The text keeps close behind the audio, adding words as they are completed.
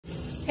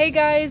Hey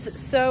guys,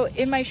 so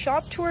in my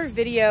shop tour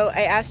video,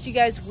 I asked you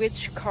guys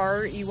which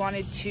car you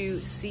wanted to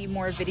see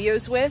more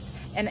videos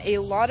with, and a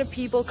lot of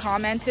people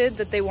commented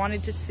that they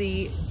wanted to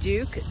see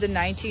Duke, the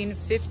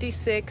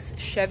 1956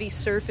 Chevy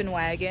Surfing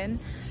Wagon.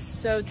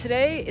 So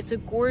today, it's a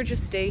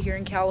gorgeous day here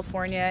in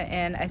California,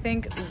 and I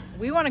think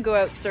we want to go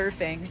out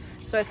surfing.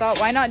 So I thought,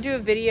 why not do a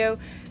video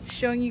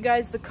showing you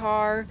guys the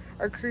car,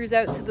 our cruise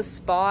out to the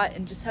spot,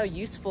 and just how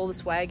useful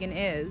this wagon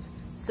is.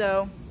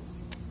 So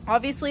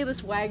obviously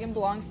this wagon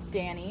belongs to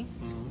Danny.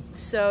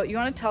 So you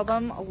want to tell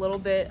them a little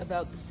bit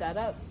about the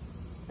setup,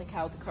 like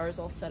how the car is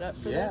all set up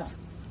for this?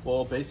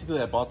 Well,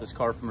 basically I bought this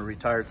car from a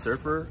retired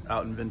surfer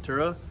out in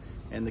Ventura,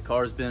 and the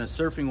car has been a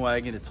surfing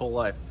wagon its whole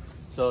life.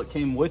 So it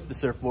came with the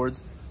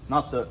surfboards,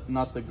 not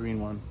the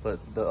green one, but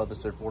the other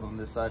surfboard on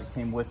this side. It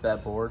came with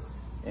that board,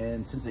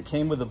 and since it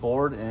came with a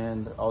board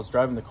and I was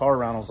driving the car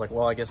around, I was like,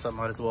 well, I guess I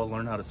might as well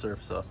learn how to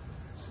surf. So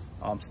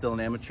I'm still an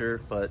amateur,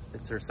 but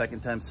it's her second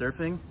time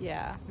surfing.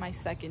 Yeah, my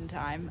second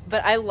time.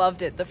 But I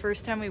loved it. The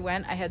first time we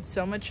went, I had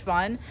so much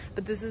fun.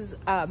 But this is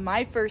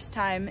my first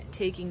time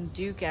taking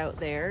Duke out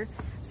there.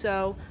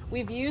 So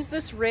we've used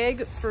this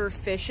rig for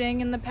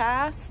fishing in the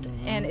past,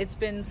 and it's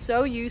been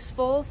so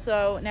useful.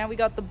 So now we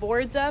got the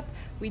boards up.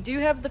 We do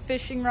have the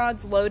fishing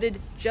rods loaded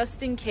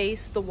just in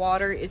case the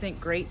water isn't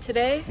great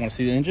today. Want to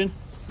see the engine?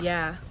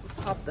 Yeah, let's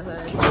pop the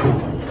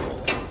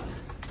hood.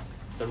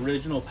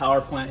 Original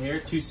power plant here,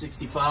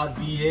 265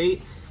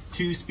 V8,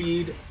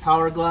 2-speed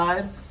power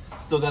glide.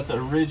 Still got the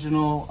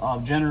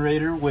original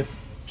generator with,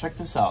 check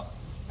this out,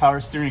 power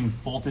steering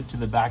bolted to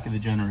the back of the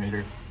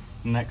generator.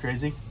 Isn't that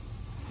crazy?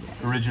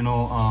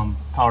 Original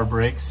power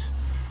brakes,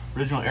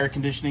 original air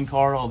conditioning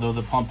car, although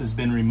the pump has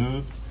been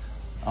removed.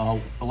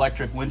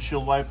 Electric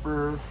windshield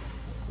wiper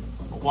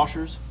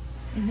washers.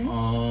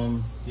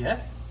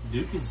 Yeah,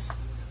 Duke is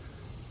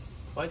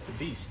quite the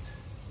beast.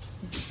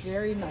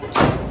 Very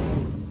nice.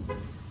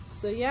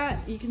 So yeah,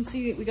 you can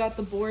see we got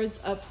the boards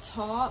up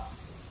top.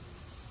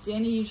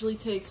 Danny usually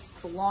takes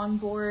the long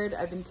board.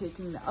 I've been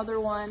taking the other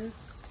one.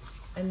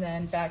 And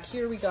then back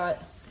here we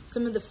got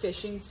some of the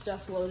fishing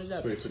stuff loaded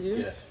up too.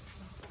 Yes.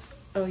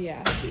 Oh yeah.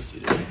 In case you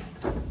didn't.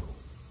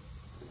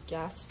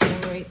 Gas fill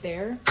right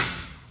there.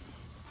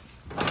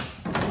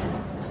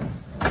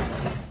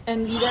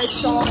 And you guys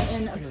saw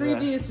in a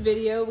previous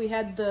video, we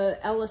had the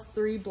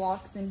LS3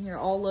 blocks in here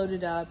all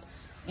loaded up,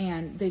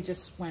 and they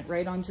just went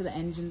right onto the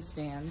engine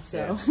stand.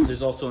 So yeah.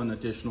 There's also an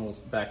additional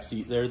back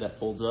seat there that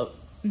folds up.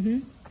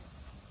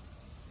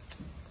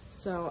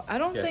 So I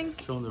don't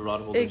think show them the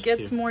rod holders it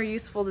gets too. more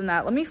useful than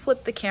that. Let me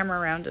flip the camera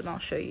around and I'll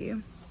show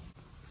you.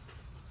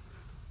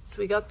 So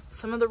we got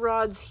some of the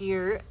rods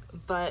here,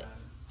 but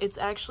it's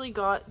actually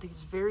got these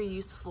very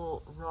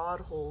useful rod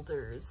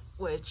holders,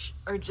 which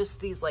are just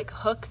these like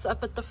hooks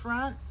up at the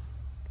front,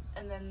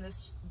 and then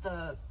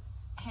the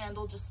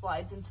handle just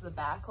slides into the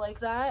back like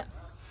that.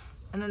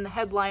 And then the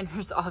headliner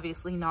is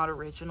obviously not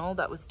original.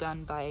 That was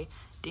done by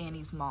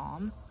Danny's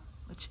mom,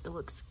 which it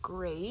looks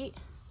great.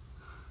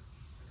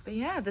 But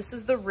yeah, this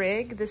is the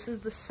rig. This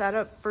is the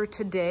setup for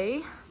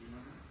today.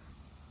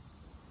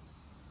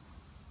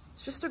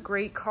 It's just a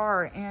great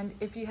car. And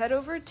if you head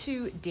over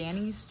to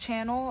Danny's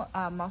channel,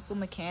 Muscle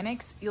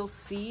Mechanics, you'll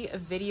see a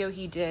video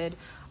he did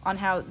on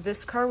how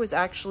this car was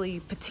actually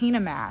patina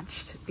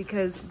matched,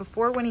 because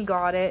before, when he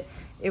got it,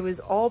 it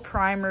was all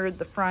primered,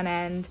 the front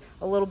end,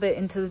 a little bit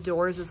into the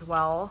doors as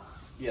well.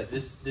 Yeah,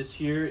 this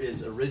here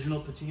is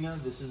original patina.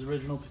 This is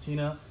original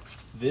patina.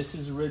 This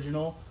is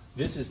original.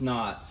 This is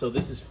not. So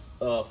this is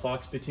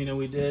Fox patina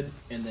we did,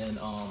 and then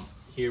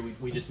here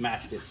we just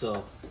matched it.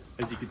 So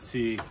as you can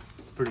see,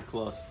 it's pretty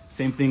close.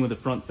 Same thing with the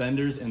front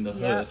fenders and the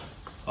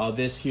hood.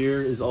 This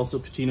here is also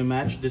patina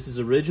matched. This is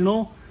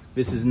original.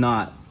 This is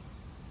not.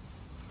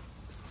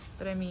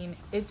 But I mean,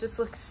 it just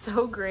looks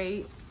so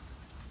great.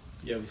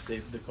 Yeah, we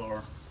saved the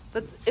car.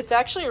 It's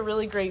actually a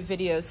really great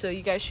video, so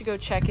you guys should go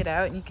check it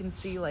out, and you can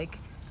see like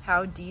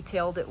how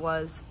detailed it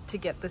was to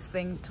get this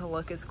thing to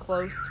look as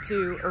close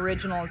to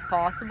original as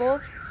possible.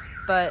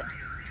 But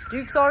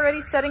Duke's already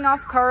setting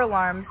off car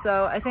alarms,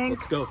 so I think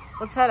let's go.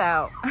 Let's head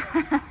out.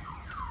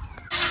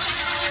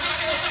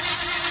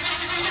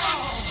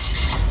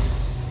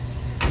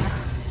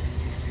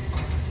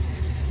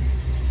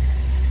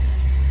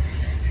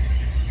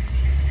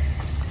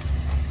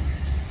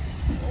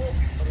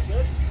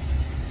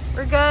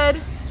 We're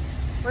good.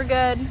 We're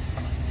good.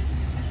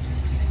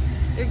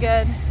 You're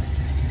good.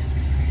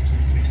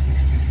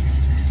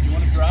 You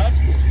want to drive?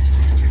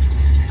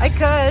 I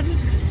could.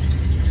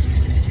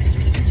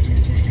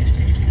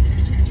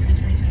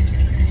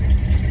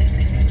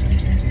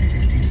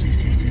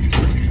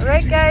 All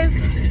right, guys,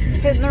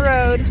 hitting the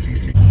road.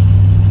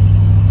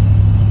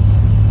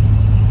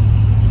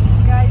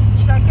 Guys,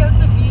 check out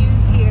the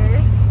views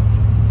here.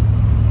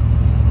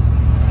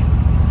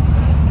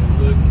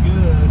 Looks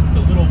good. It's a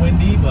little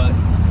windy, but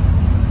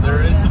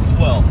there is some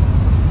swell.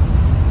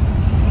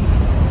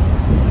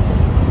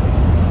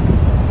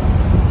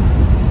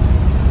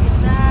 Look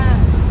at that.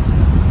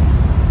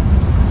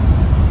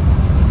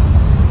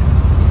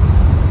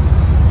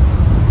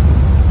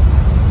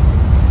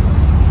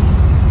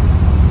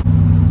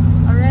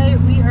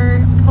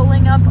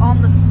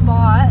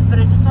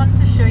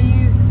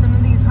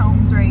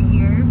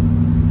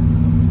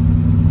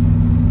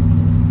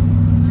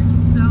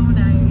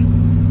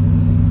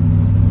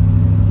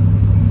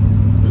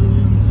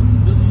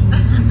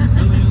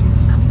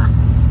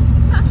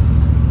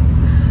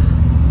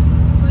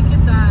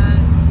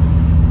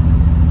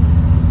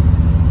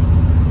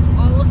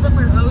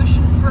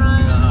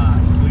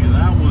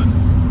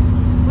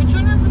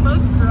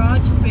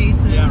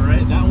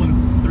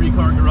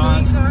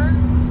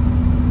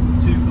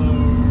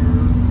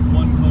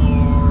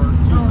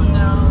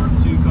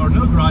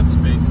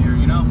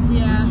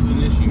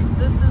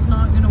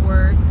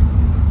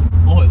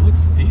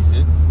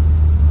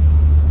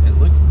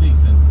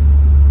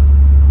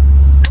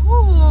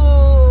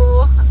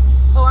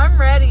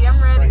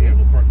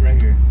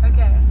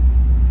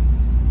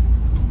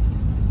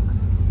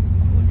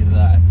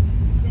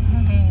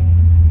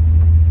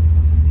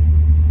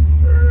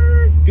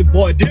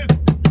 Boy, Duke.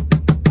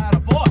 Atta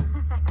boy.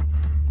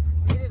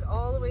 Made it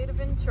all the way to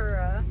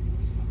Ventura.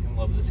 I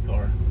love this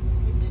car.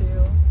 Me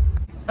too.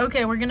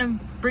 Okay, we're gonna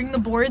bring the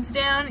boards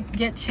down,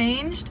 get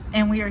changed,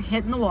 and we are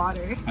hitting the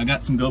water. I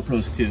got some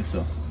GoPros too,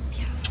 so.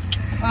 Yes.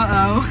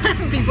 Uh-oh.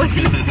 People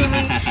can see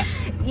me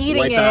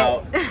eating Wipe it.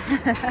 out.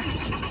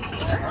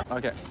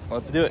 Okay,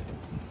 let's do it.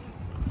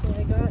 Okay,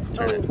 I got.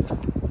 Turn it.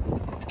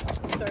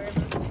 Sorry.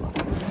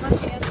 My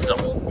hands are a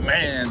little bit.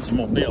 Man's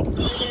mobile.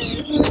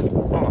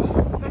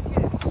 Oh.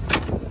 Okay.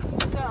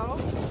 So,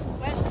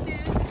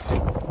 wetsuits,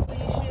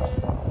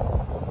 leashes,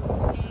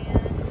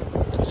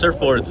 and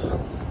Surfboards.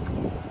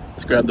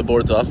 Let's grab the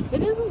boards off.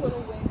 it is a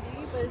little windy,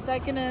 but is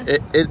that gonna?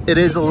 It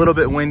is a little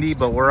bit windy,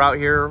 but we're out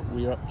here.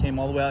 We came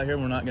all the way out here.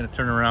 We're not going to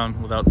turn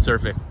around without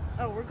surfing.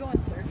 Oh, we're going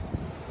surfing.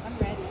 I'm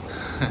ready.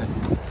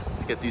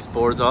 Let's get these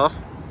boards off.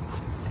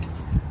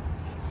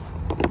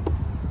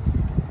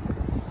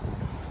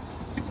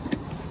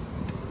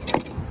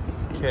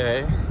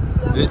 Okay.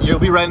 You'll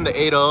be riding the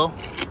 8.0.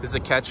 This is a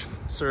catch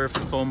surf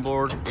foam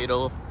board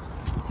 8.0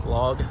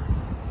 log.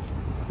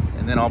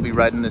 And then I'll be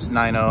riding this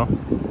 9.0.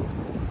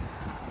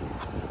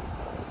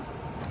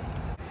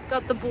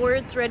 Got the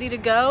boards ready to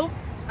go.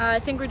 I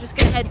think we're just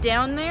gonna head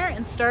down there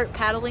and start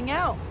paddling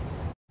out.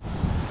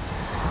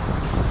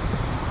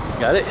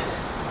 Got it?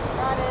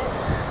 Got it.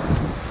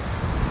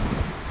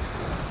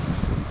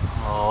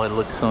 Oh, it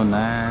looks so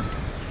nice.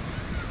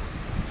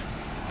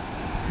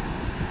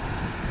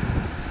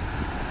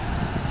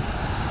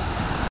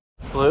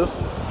 Blue?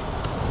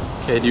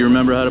 Okay, do you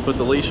remember how to put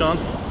the leash on?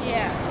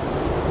 Yeah.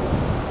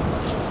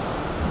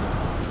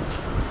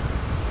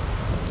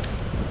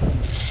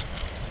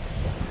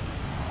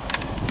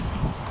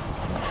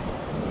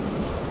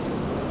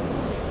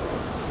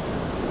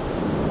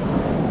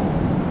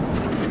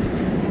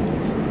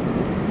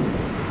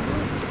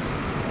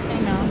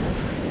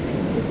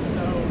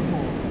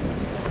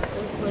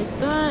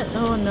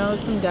 Oh no,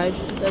 some guy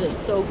just said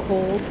it's so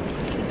cold.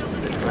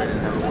 I didn't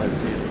have a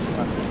wetsuit.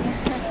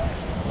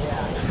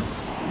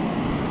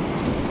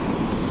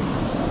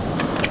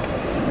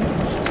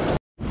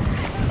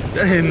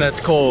 Damn, that's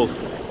cold.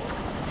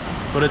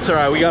 But it's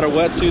alright, we got our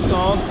wetsuits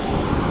on.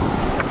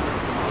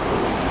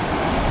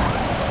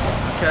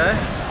 Okay,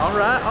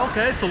 alright,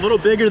 okay. It's a little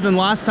bigger than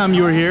last time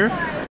you were here.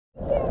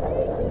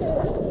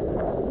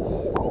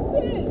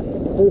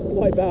 First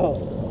wipe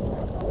out.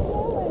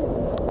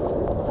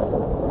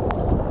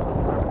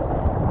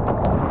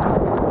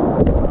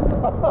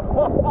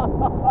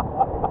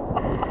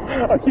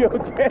 Are you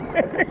okay?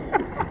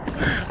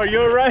 Are you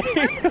alright?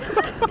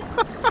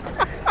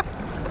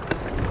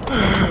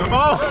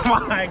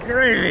 Oh my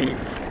gravy!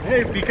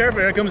 Hey, be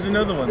careful, here comes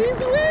another one. These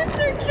winds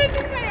are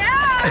kicking my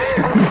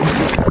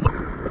ass!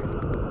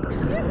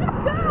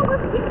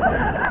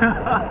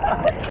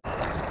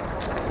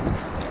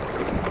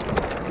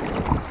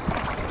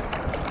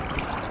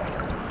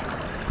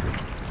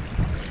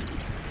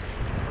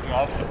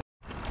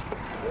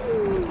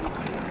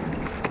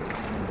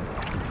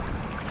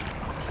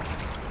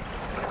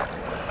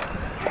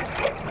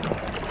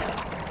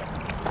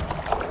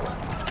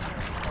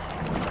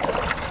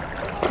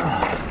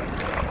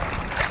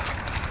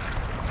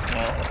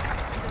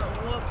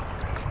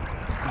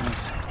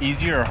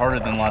 Easier or harder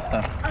than last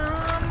time?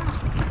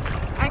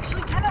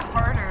 Actually kind of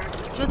harder.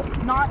 Just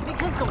not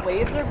because the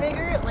waves are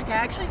bigger. Like I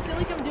actually feel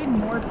like I'm doing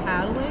more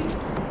paddling,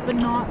 but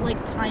not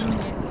like timing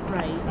it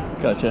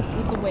right. Gotcha.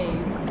 With the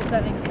waves, if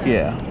that makes sense.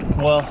 Yeah.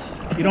 Well,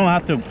 you don't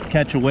have to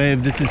catch a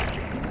wave. This is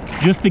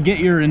just to get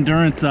your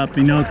endurance up,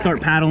 you know,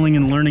 start paddling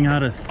and learning how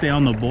to stay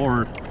on the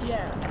board.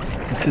 Yeah.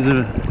 This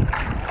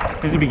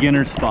is a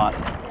beginner spot.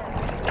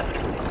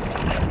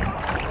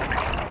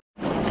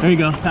 There you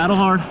go. Paddle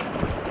hard.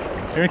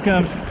 Here it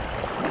comes.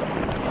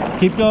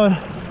 Keep going.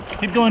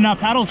 Keep going now.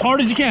 Paddle as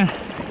hard as you can.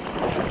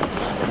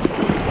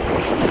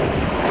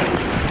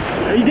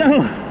 There you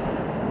go.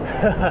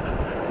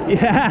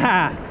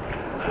 Yeah.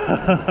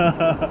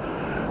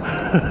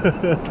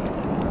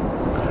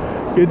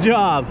 Good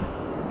job.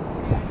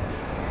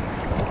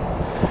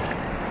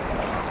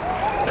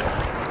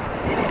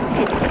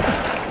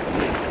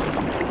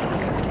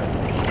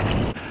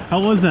 How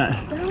was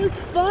that? That was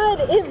fun.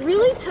 It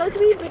really took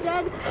me, but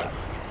then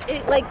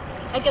it like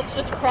I guess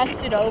just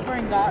crested over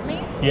and got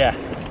me. Yeah.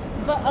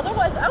 But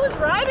otherwise, I was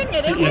riding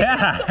it. It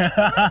Yeah.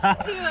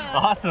 was to it.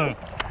 Awesome.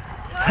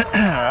 All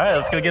right,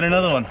 let's go get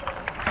another one.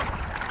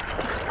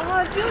 Oh,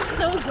 it feels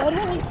so good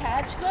when we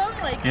catch them.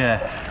 Like, Yeah.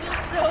 it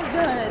feels so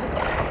good.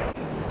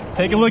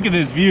 Take a look at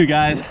this view,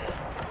 guys.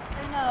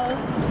 I know.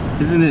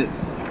 Isn't it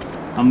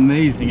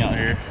amazing out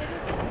here? It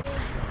is.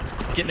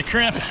 Getting a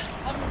cramp.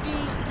 I'm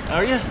beat.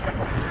 Are you?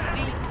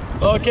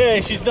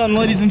 Okay, she's done,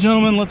 ladies and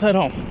gentlemen. Let's head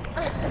home.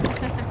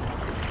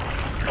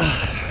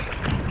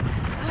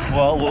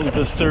 Well, what was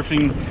the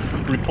surfing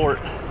report?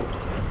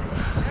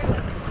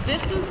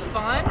 This is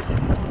fun,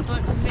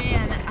 but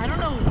man, I don't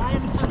know why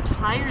I'm so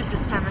tired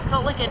this time. I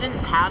felt like I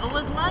didn't paddle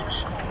as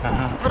much,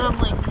 but I'm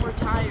like more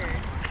tired.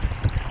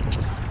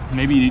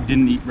 Maybe you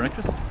didn't eat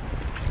breakfast?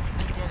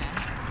 I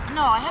didn't.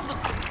 No, I had the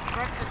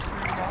breakfast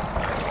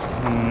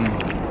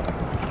burrito.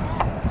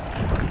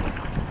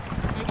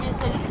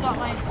 got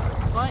my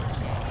butt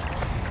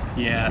kicked.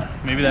 Yeah,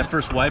 maybe that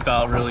first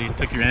wipeout really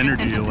took your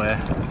energy away.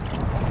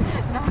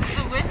 Knocked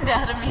the wind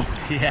out of me.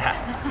 Yeah.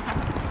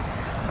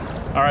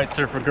 All right,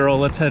 surfer girl,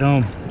 let's head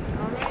home.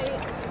 All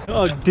right.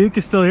 Oh, Duke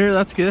is still here.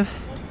 That's good.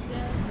 That's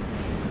good.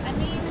 I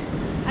mean,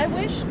 I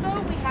wish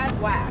though we had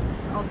wax.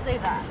 I'll say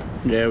that.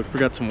 Yeah, we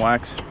forgot some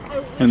wax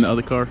in the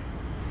other car.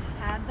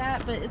 Had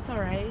that, but it's all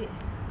right.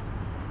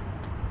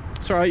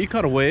 It's all right. You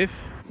caught a wave.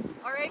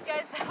 All right,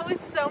 guys, that was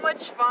so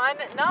much fun.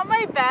 Not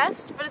my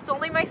best, but it's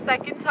only my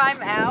second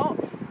time out.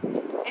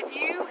 If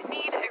you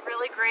need a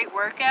really great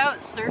workout,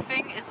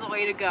 surfing is the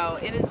way to go.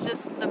 It is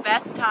just the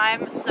best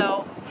time,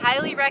 so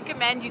highly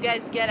recommend you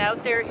guys get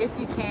out there if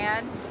you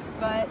can.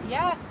 But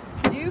yeah,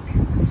 Duke,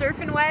 the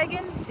surfing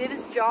wagon, did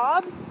his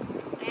job,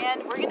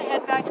 and we're gonna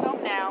head back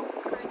home now.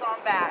 Cruise on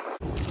back.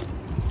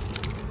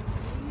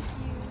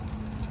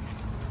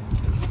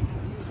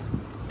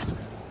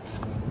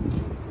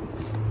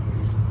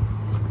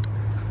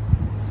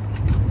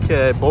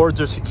 Okay,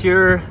 boards are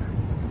secure.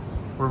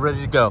 We're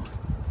ready to go.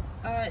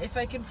 If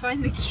I can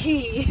find the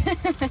key.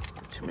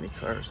 Too many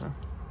cars, huh?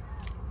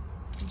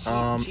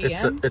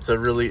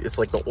 It's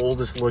like the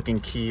oldest looking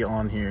key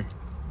on here.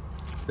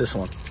 This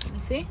one. Let me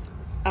see.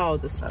 Oh,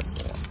 this one's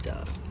the one.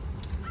 Duh.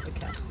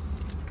 Okay.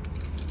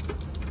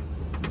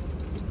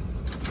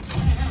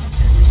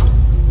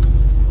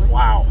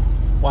 Wow.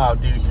 Wow,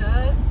 dude.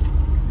 Just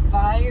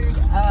fired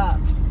up.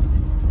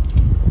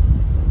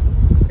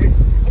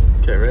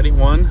 Okay, ready?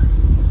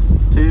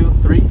 1, 2,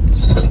 3. Is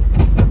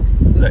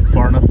that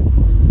far enough?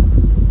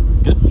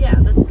 Good? Yeah,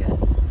 that's good.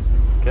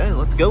 Okay,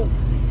 let's go.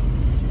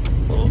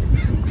 Oh.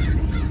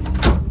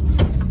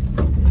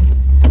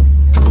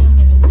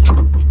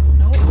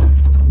 Nope.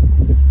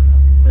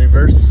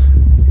 Reverse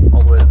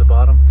all the way to the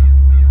bottom.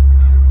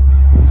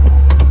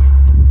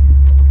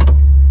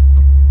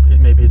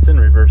 Maybe it's in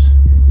reverse.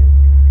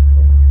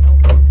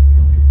 Nope.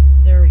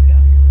 There we go.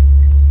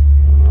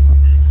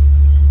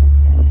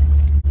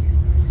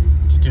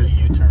 Just do a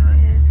U-turn right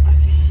here.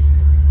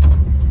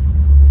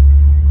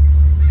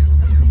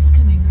 He's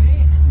coming,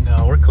 right?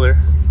 No, we're clear.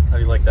 How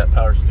do you like that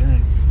power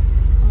steering?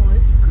 Oh,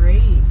 it's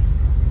great.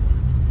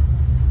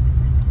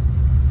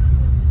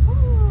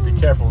 Be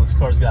careful, this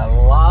car's got a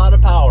lot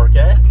of power,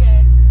 okay?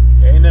 Okay.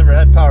 I ain't never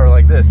had power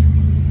like this.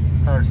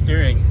 Power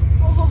steering.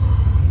 Oh.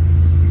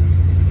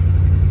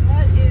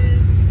 That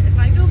is, if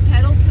I go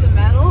pedal to the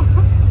metal.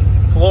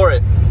 Floor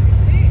it.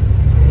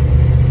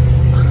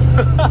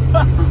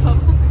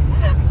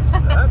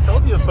 I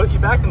told you to put you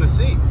back in the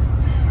seat.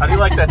 How do you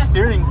like that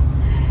steering?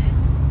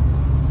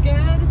 It's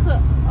good. It's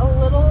a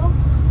little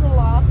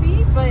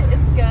sloppy, but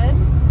it's good.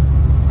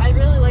 I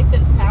really like the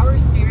power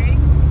steering,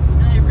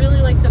 and I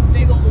really like the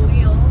big old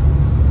wheel.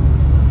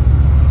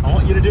 I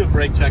want you to do a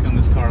brake check on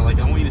this car. Like,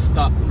 I want you to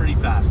stop pretty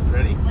fast.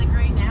 Ready? Like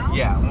right now?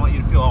 Yeah, I want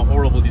you to feel how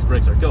horrible these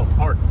brakes are. Go,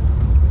 hard.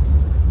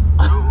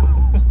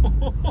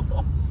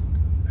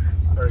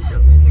 There you go.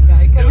 There's a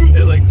guy coming.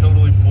 It like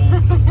totally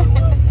pulls to the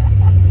left.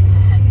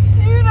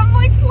 Shoot, I'm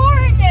like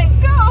flooring it.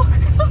 Go,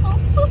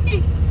 go,